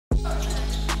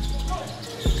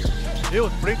Yun,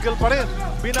 Pringle pa rin.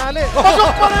 Binali.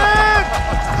 Pasok pa rin!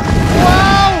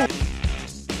 Wow!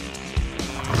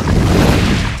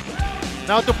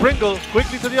 Now to Pringle.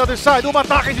 Quickly to the other side.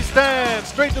 Umatake si Stan.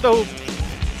 Straight to the hoop.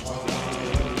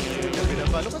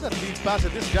 Look at that lead pass.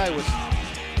 This guy was...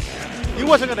 He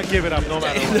wasn't going to give it up no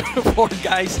matter what. Four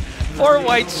guys, four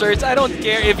white shirts. I don't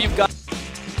care if you've got...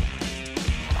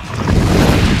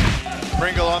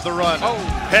 Pringle on the run. Oh.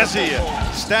 Hezi.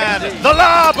 Stan. The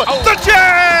lob. Oh. The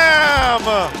jam!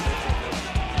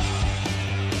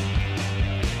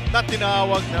 Not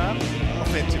tinawag na.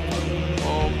 Offensive.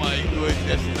 Oh my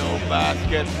goodness, no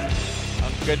basket.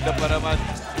 Ang ganda pa naman.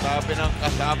 Sabi ng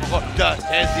kasama ko, the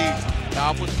Hezi.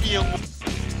 Tapos yung...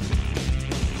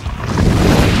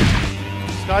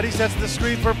 Scotty sets the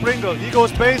screen for Pringle. He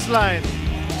goes baseline.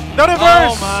 The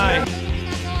reverse! Oh my!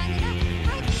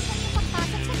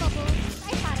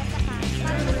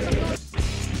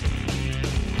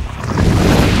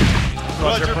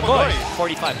 Roger Pagoy.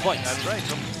 45 points. That's right.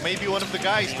 So maybe one of the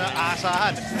guys na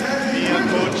aasahan ni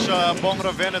Coach Bong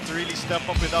Ravena to really step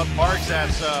up without Parks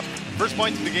as first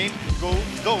point of the game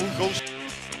goes.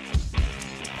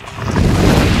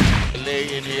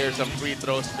 Lay in here, some free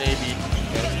throws maybe.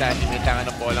 Pero Stanley may tangan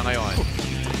ng bola ngayon.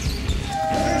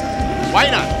 Why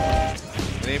not?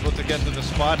 Been able to get to the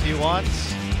spot he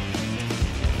wants.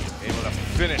 Able to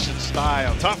finish in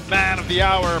style. Tough man of the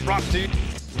hour brought to you.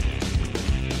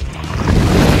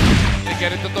 They get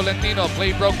it to Tolentino.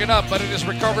 Play broken up, but it is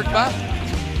recovered back.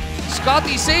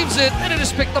 Scotty saves it, and it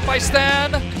is picked up by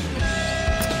Stan.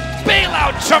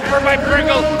 Bailout jumper by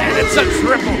Pringle, and it's a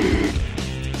triple.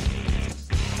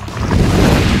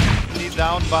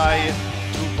 Down by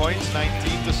 2 points,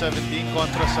 19-17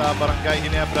 kontra sa Barangay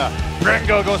Ginebra.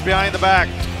 Pringle goes behind the back.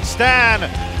 Stan,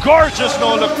 gorgeous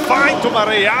no look, fine to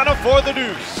Mariano for the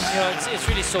deuce. You know, it's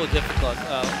really so difficult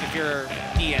if you're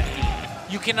TNT.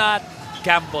 You cannot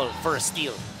gamble for a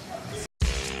steal.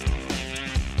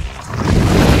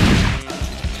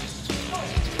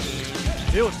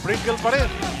 Yun, Pringle pa rin.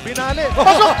 Binali.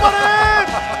 Pasok pa rin!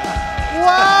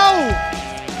 Wow!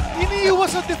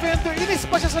 Iniiwas ang defender. Inis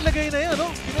pa siya sa lagay na yan, no?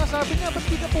 Sinasabi niya, ba't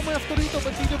di ka pumafto rito? Ba't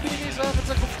di ka binigay sa akin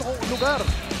sa gusto kong lugar?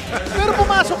 Pero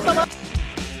pumasok naman.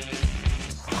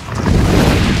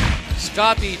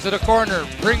 Scotty to the corner.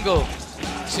 Pringle.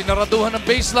 Sinaraduhan ng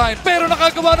baseline, pero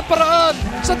nakagawa ng paraan.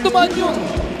 Saan dumaan yun?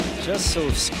 Just so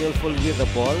skillful with the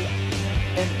ball,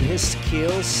 and his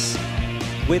skills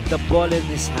with the ball in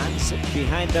his hands,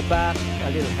 behind the back,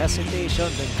 a little hesitation,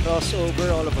 then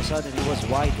crossover, all of a sudden he was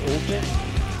wide open.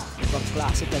 Ibang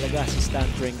klase talaga si Stan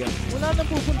Pringle. Wala nang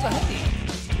pupuntahan eh.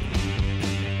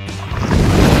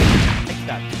 Like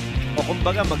that. O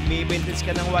kumbaga, mag-maintenance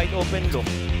ka ng wide open look.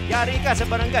 Yari ka sa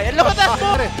barangay. Look at that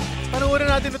ball! Panoorin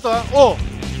natin ito, ha? Oh,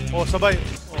 sabay.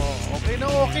 Oh, okay na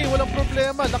okay. Walang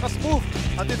problema. Lakas move.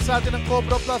 Atid sa atin ng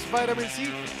Cobra Plus Vitamin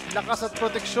C. Lakas at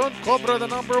proteksyon. Cobra, the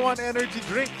 #1 energy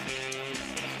drink.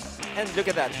 And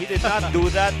look at that. He did not do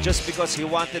that just because he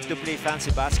wanted to play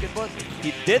fancy basketball.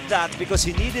 He did that because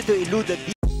he needed to elude the